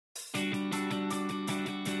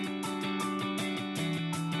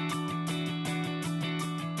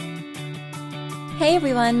Hey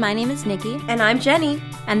everyone, my name is Nikki. And I'm Jenny.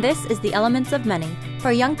 And this is The Elements of Money,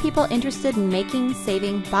 for young people interested in making,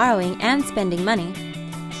 saving, borrowing, and spending money.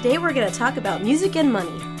 Today we're going to talk about music and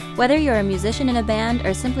money. Whether you're a musician in a band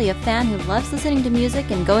or simply a fan who loves listening to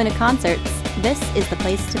music and going to concerts, this is the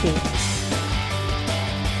place to be.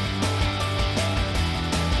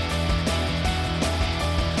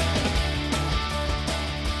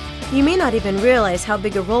 You may not even realize how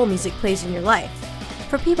big a role music plays in your life.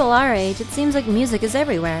 For people our age, it seems like music is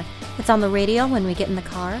everywhere. It's on the radio when we get in the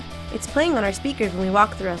car. It's playing on our speakers when we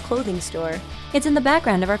walk through a clothing store. It's in the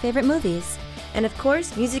background of our favorite movies. And of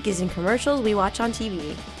course, music is in commercials we watch on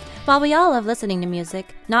TV. While we all love listening to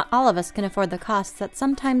music, not all of us can afford the costs that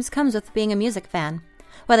sometimes comes with being a music fan.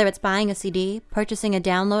 Whether it's buying a CD, purchasing a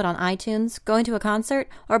download on iTunes, going to a concert,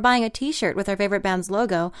 or buying a t-shirt with our favorite band's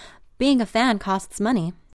logo, being a fan costs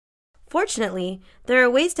money. Fortunately, there are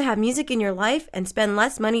ways to have music in your life and spend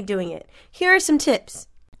less money doing it. Here are some tips.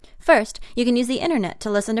 First, you can use the internet to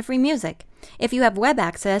listen to free music. If you have web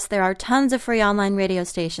access, there are tons of free online radio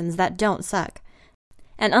stations that don't suck.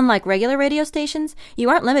 And unlike regular radio stations, you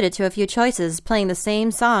aren't limited to a few choices playing the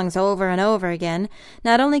same songs over and over again.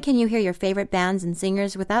 Not only can you hear your favorite bands and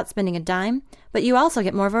singers without spending a dime, but you also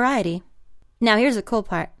get more variety. Now here's the cool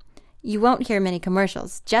part. You won't hear many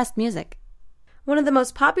commercials, just music. One of the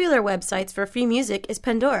most popular websites for free music is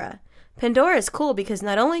Pandora. Pandora is cool because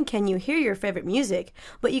not only can you hear your favorite music,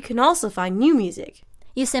 but you can also find new music.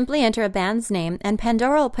 You simply enter a band's name, and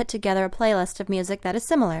Pandora will put together a playlist of music that is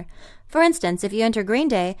similar. For instance, if you enter Green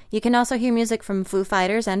Day, you can also hear music from Foo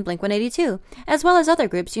Fighters and Blink-182, as well as other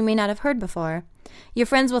groups you may not have heard before. Your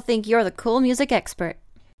friends will think you're the cool music expert.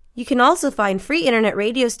 You can also find free internet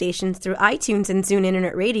radio stations through iTunes and Zune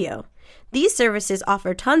Internet Radio. These services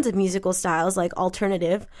offer tons of musical styles like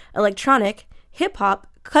alternative, electronic, hip-hop,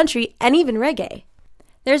 country, and even reggae.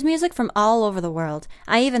 There's music from all over the world.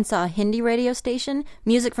 I even saw a Hindi radio station,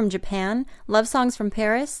 music from Japan, love songs from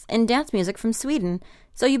Paris, and dance music from Sweden.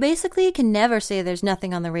 So you basically can never say there's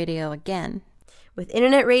nothing on the radio again. With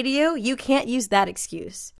internet radio, you can't use that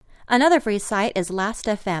excuse. Another free site is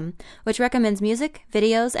Last.fm, which recommends music,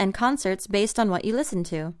 videos, and concerts based on what you listen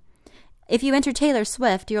to. If you enter Taylor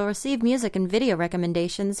Swift, you'll receive music and video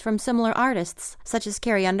recommendations from similar artists, such as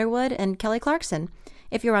Carrie Underwood and Kelly Clarkson.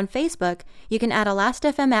 If you're on Facebook, you can add a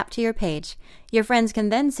Last.fm app to your page. Your friends can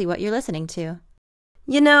then see what you're listening to.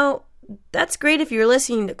 You know, that's great if you're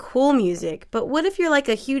listening to cool music, but what if you're like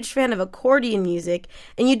a huge fan of accordion music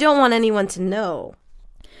and you don't want anyone to know?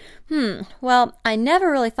 Well, I never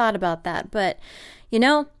really thought about that, but,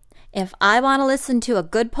 if I want to listen to a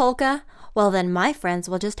good polka, well, then my friends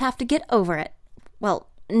will just have to get over it. Well,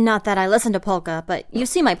 not that I listen to polka, but you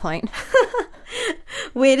see my point.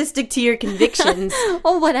 Way to stick to your convictions.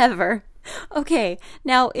 Oh, whatever. Okay,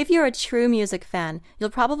 now, if you're a true music fan, you'll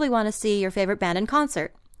probably want to see your favorite band in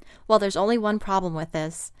concert. Well, there's only one problem with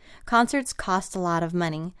this. Concerts cost a lot of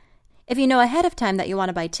money. If you know ahead of time that you want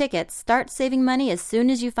to buy tickets, start saving money as soon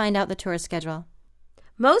as you find out the tour schedule.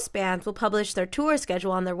 Most bands will publish their tour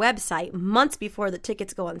schedule on their website months before the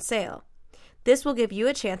tickets go on sale. This will give you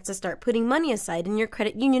a chance to start putting money aside in your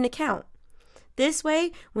credit union account. This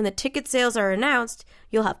way, when the ticket sales are announced,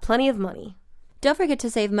 you'll have plenty of money. Don't forget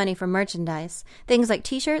to save money for merchandise. Things like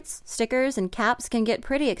t-shirts, stickers, and caps can get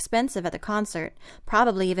pretty expensive at the concert,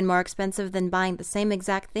 probably even more expensive than buying the same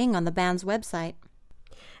exact thing on the band's website.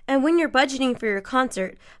 And when you're budgeting for your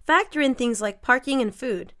concert, factor in things like parking and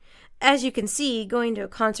food. As you can see, going to a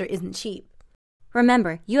concert isn't cheap.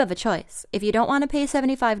 Remember, you have a choice. If you don't want to pay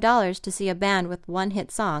 $75 to see a band with one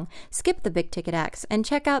hit song, skip the big-ticket acts and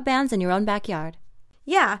check out bands in your own backyard.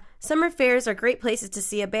 Yeah, summer fairs are great places to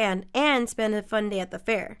see a band and spend a fun day at the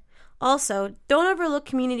fair. Also, don't overlook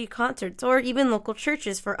community concerts or even local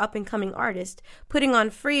churches for up-and-coming artists putting on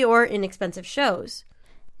free or inexpensive shows.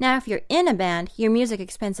 Now, if you're in a band, your music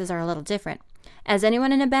expenses are a little different. As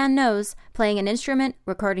anyone in a band knows, playing an instrument,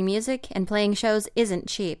 recording music, and playing shows isn't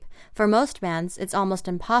cheap. For most bands, it's almost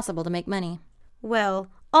impossible to make money. Well,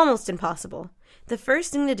 almost impossible. The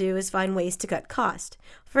first thing to do is find ways to cut cost.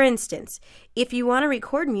 For instance, if you want to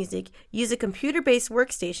record music, use a computer-based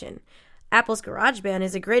workstation. Apple's GarageBand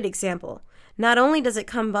is a great example. Not only does it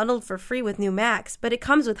come bundled for free with new Macs, but it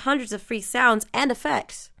comes with hundreds of free sounds and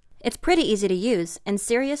effects. It's pretty easy to use, and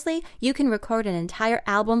seriously, you can record an entire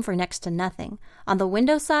album for next to nothing. On the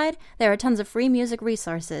Windows side, there are tons of free music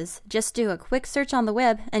resources. Just do a quick search on the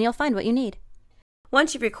web, and you'll find what you need.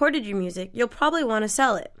 Once you've recorded your music, you'll probably want to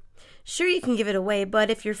sell it. Sure, you can give it away,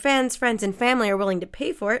 but if your fans, friends, and family are willing to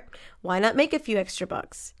pay for it, why not make a few extra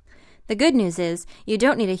bucks? The good news is, you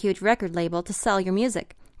don't need a huge record label to sell your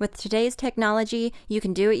music. With today's technology, you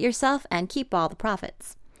can do it yourself and keep all the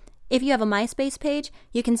profits. If you have a MySpace page,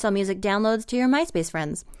 you can sell music downloads to your MySpace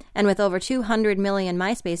friends. And with over 200 million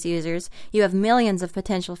MySpace users, you have millions of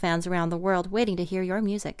potential fans around the world waiting to hear your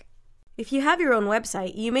music. If you have your own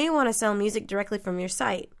website, you may want to sell music directly from your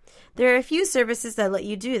site. There are a few services that let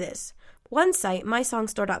you do this. One site,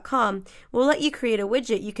 mysongstore.com, will let you create a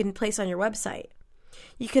widget you can place on your website.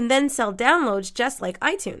 You can then sell downloads just like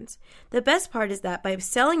iTunes. The best part is that by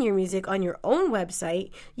selling your music on your own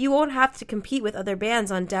website, you won't have to compete with other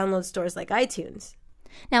bands on download stores like iTunes.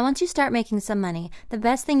 Now, once you start making some money, the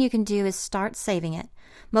best thing you can do is start saving it.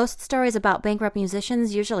 Most stories about bankrupt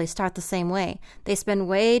musicians usually start the same way. They spend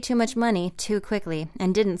way too much money too quickly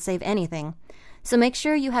and didn't save anything. So make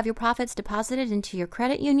sure you have your profits deposited into your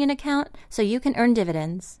credit union account so you can earn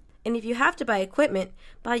dividends. And if you have to buy equipment,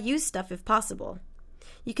 buy used stuff if possible.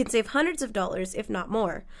 You can save hundreds of dollars, if not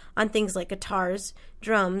more, on things like guitars,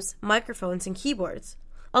 drums, microphones, and keyboards.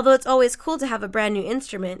 Although it's always cool to have a brand new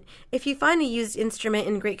instrument, if you find a used instrument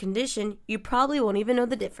in great condition, you probably won't even know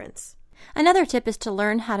the difference. Another tip is to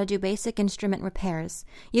learn how to do basic instrument repairs.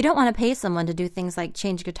 You don't want to pay someone to do things like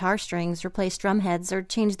change guitar strings, replace drum heads, or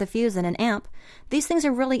change the fuse in an amp. These things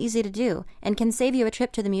are really easy to do and can save you a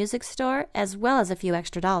trip to the music store as well as a few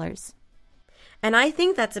extra dollars. And I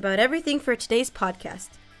think that's about everything for today's podcast.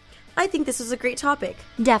 I think this was a great topic.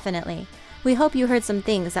 Definitely. We hope you heard some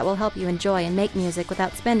things that will help you enjoy and make music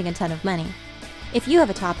without spending a ton of money. If you have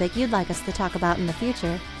a topic you'd like us to talk about in the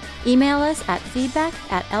future, email us at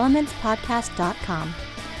feedback@elementspodcast.com.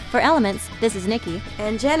 For Elements, this is Nikki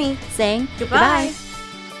And Jenny saying goodbye.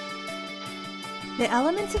 The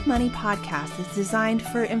Elements of Money podcast is designed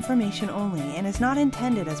for information only and is not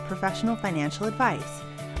intended as professional financial advice.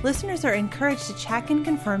 Listeners are encouraged to check and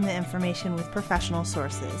confirm the information with professional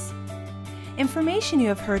sources. Information you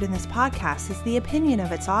have heard in this podcast is the opinion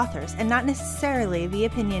of its authors and not necessarily the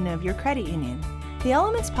opinion of your credit union. The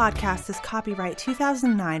Elements podcast is copyright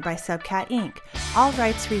 2009 by Subcat Inc., all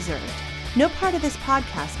rights reserved. No part of this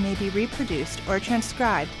podcast may be reproduced or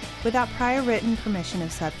transcribed without prior written permission of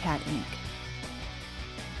Subcat Inc.